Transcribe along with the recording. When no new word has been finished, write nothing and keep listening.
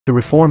To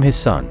reform his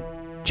son.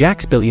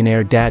 Jack's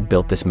billionaire dad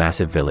built this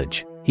massive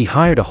village. He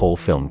hired a whole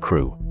film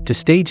crew to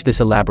stage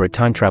this elaborate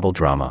time travel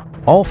drama.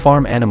 All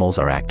farm animals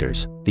are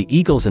actors. The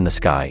eagles in the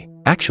sky,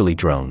 actually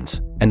drones.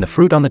 And the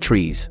fruit on the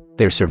trees,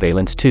 they're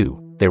surveillance too.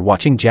 They're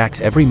watching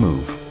Jack's every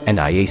move. And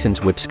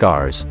Iasen's whip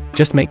scars,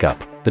 just make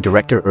up. The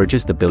director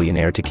urges the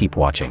billionaire to keep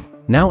watching.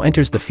 Now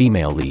enters the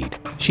female lead.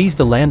 She's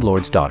the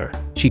landlord's daughter.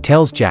 She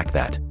tells Jack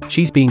that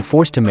she's being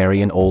forced to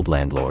marry an old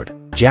landlord.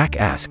 Jack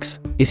asks,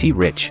 is he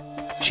rich?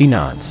 She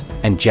nods,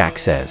 and Jack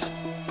says,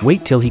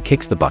 wait till he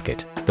kicks the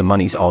bucket. The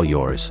money's all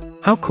yours.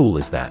 How cool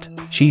is that?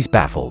 She's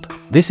baffled.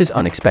 This is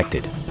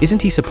unexpected.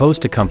 Isn't he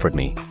supposed to comfort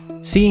me?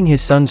 Seeing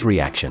his son's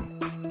reaction,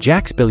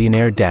 Jack's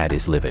billionaire dad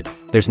is livid.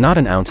 There's not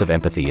an ounce of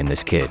empathy in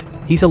this kid.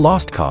 He's a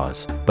lost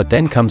cause. But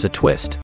then comes a twist.